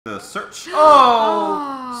The search.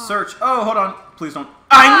 Oh! Search. Oh, hold on. Please don't.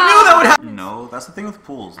 I knew that would happen! No, that's the thing with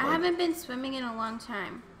pools. I haven't been swimming in a long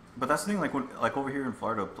time. But that's the thing, like over here in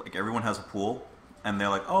Florida, like everyone has a pool, and they're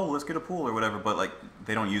like, oh, let's get a pool or whatever, but like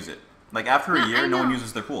they don't use it. Like after a year, no one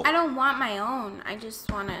uses their pool. I don't want my own. I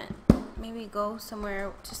just want to maybe go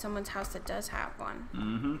somewhere to someone's house that does have one.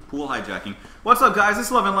 Mm-hmm. Pool hijacking. What's up, guys? It's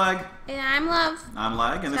Love and Lag. Yeah, I'm Love. I'm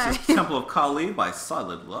Lag, and this is Temple of Kali by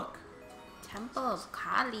Solid Luck. Temple of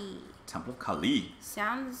Kali. Temple of Kali.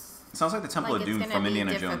 Sounds like the Temple of Doom from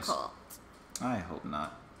Indiana Jones. I hope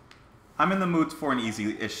not. I'm in the mood for an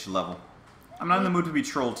easy-ish level. I'm not in the mood to be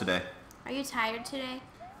trolled today. Are you tired today?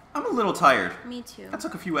 I'm a little tired. Me too. I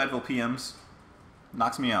took a few Advil PMs.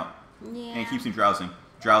 Knocks me out. Yeah. And it keeps me drowsy.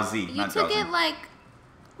 Drowsy, not drowsy. You took it like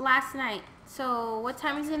last night. So what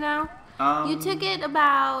time is it now? You took it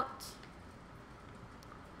about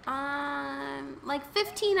like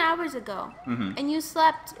 15 hours ago. Mm-hmm. And you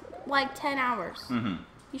slept like 10 hours. Mm-hmm.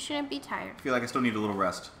 You shouldn't be tired. I feel like I still need a little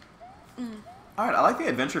rest. Alright, I like the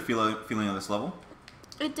adventure feeling of this level.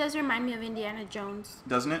 It does remind me of Indiana Jones.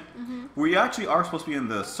 Doesn't it? Mm-hmm. We actually are supposed to be in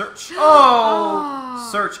the search. Oh!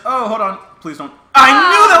 Search. Oh, hold on. Please don't. I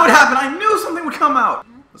knew that would happen! I knew something would come out!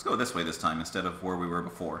 Let's go this way this time instead of where we were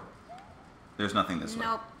before. There's nothing this way.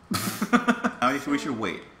 Nope. Now we should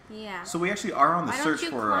wait. Yeah. So we actually are on the Why search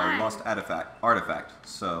don't you for a climb? lost artifact.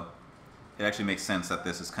 So it actually makes sense that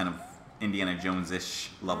this is kind of Indiana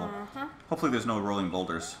Jones-ish level. Hopefully there's no rolling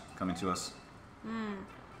boulders coming to us.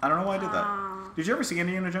 I don't know why I did that. Did you ever see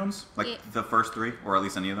Indiana Jones? Like the first three, or at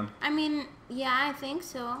least any of them? I mean, yeah, I think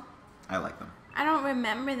so. I like them. I don't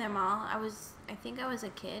remember them all. I think I was a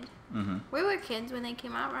kid. Mm-hmm. We were kids when they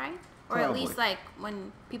came out, right? Or Probably. at least like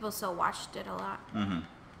when people still watched it a lot. Mm-hmm.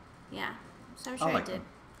 Yeah, so I'm sure I like did. them.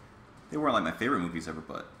 They weren't like my favorite movies ever,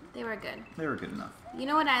 but They were good. they were good enough. You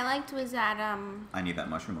know what I liked was that I need that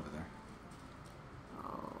mushroom over there.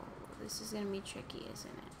 Oh, this is gonna be tricky, isn't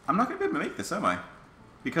it? I'm not gonna be able to make this, am I?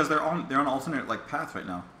 Because they're on alternate like path right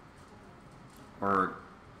now. Or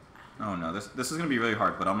oh no, this is gonna be really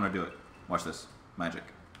hard, but I'm gonna do it. Watch this. Magic.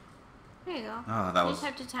 There you go. Oh, that you was just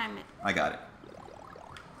have to time it. I got it.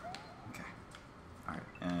 Okay. Alright,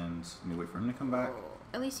 and let me wait for him to come back. Oh,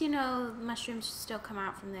 at least you know mushrooms still come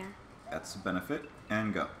out from there. That's a benefit.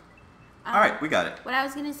 And go. Alright, we got it. What I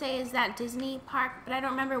was gonna say is that Disney park, but I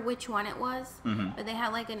don't remember which one it was. Mm-hmm. But they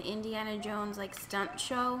had like an Indiana Jones like stunt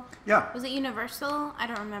show. Yeah. Was it Universal? I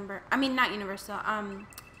don't remember. I mean, not Universal. I don't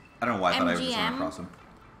know why I thought I was just running across him.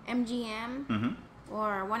 MGM. Mm-hmm.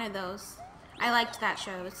 Or one of those. I liked that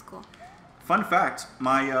show. It was cool. Fun fact,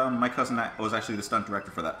 my cousin was actually the stunt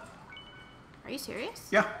director for that. Are you serious?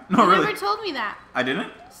 Yeah. No, you really. never told me that. I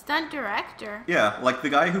didn't? Stunt director. Yeah, like the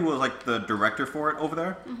guy who was like the director for it over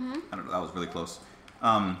there. Mm-hmm. I don't know, that was really close.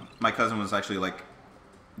 My cousin was actually like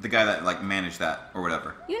the guy that like managed that or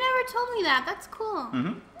whatever. You never told me that. That's cool.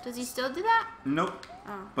 Mm-hmm. Does he still do that? Nope.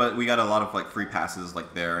 Oh. But we got a lot of like free passes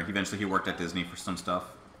like there. Eventually he worked at Disney for some stuff.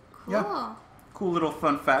 Cool. Yeah. Cool little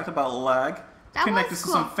fun fact about Lag. That Connect was us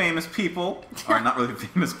cool. to some famous people. Or not really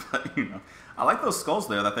famous, but you know. I like those skulls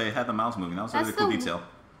there that they had the mouths moving. That was a really cool detail.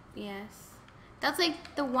 Yes. That's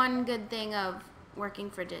like the one good thing of working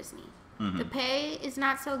for Disney. Mm-hmm. The pay is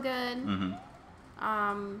not so good.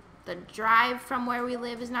 Mm-hmm. The drive from where we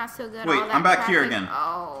live is not so good. Wait, all that I'm back here traffic. again.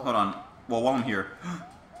 Oh. Hold on. Well, while I'm here.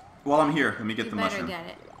 Let me get the mushroom. You better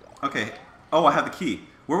get it. Okay. Oh, I have the key.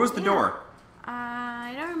 Where was the door?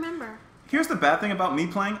 I don't remember. Here's the bad thing about me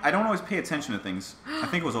playing. I don't always pay attention to things. I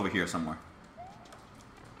think it was over here somewhere.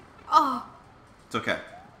 Oh. It's okay.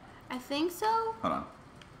 I think so. Hold on.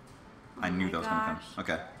 I knew my that was going to come. gosh.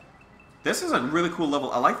 Okay. This is a really cool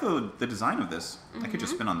level. I like the design of this. I could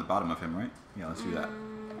just spin on the bottom of him, right? Yeah, let's do that.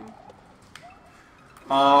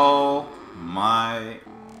 Oh my...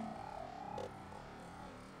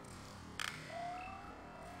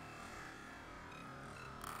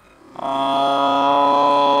 Oh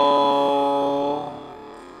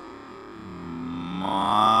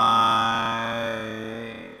my...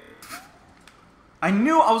 I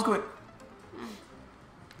knew I was going...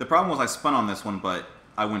 The problem was I spun on this one, but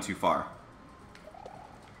I went too far.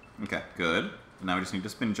 Okay, good. Now we just need to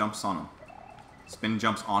spin jumps on him. Spin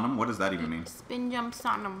jumps on him? What does that even mean? Spin jumps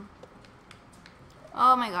on them.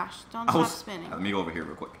 Oh my gosh! Don't stop spinning. Let me go over here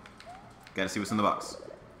real quick. Gotta see what's in the box.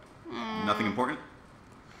 Nothing important?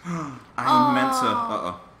 I meant to...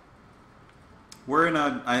 Uh-oh. We're in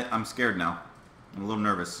a... I'm scared now. I'm a little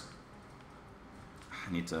nervous.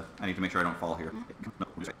 I need to make sure I don't fall here.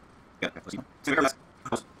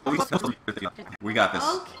 We got this.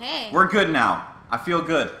 Okay. We're good now. I feel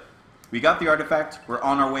good. We got the artifact. We're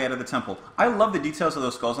on our way out of the temple. I love the details of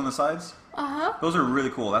those skulls on the sides. Uh-huh. Those are really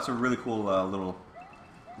cool. That's a really cool little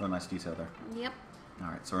nice detail there. Yep.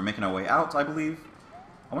 Alright, so we're making our way out, I believe.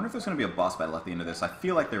 I wonder if there's going to be a boss battle at the end of this. I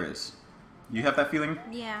feel like there is. You have that feeling?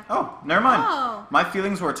 Yeah. Oh, never mind. Oh. My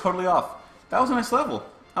feelings were totally off. That was a nice level.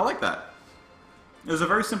 I like that. It was a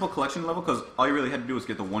very simple collection level because all you really had to do was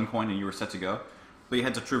get the 1 coin and you were set to go. But you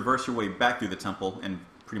had to traverse your way back through the temple and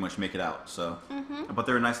pretty much make it out. So, But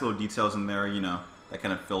there were nice little details in there, you know, that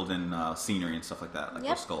kind of filled in scenery and stuff like that, like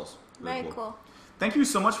Yep. those skulls. Really Very cool. Thank you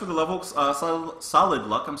so much for the level, Solid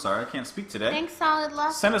Luck. I'm sorry, I can't speak today. Thanks, Solid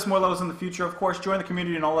Luck. Send us more levels in the future, of course. Join the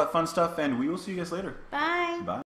community and all that fun stuff, and we will see you guys later. Bye. Bye.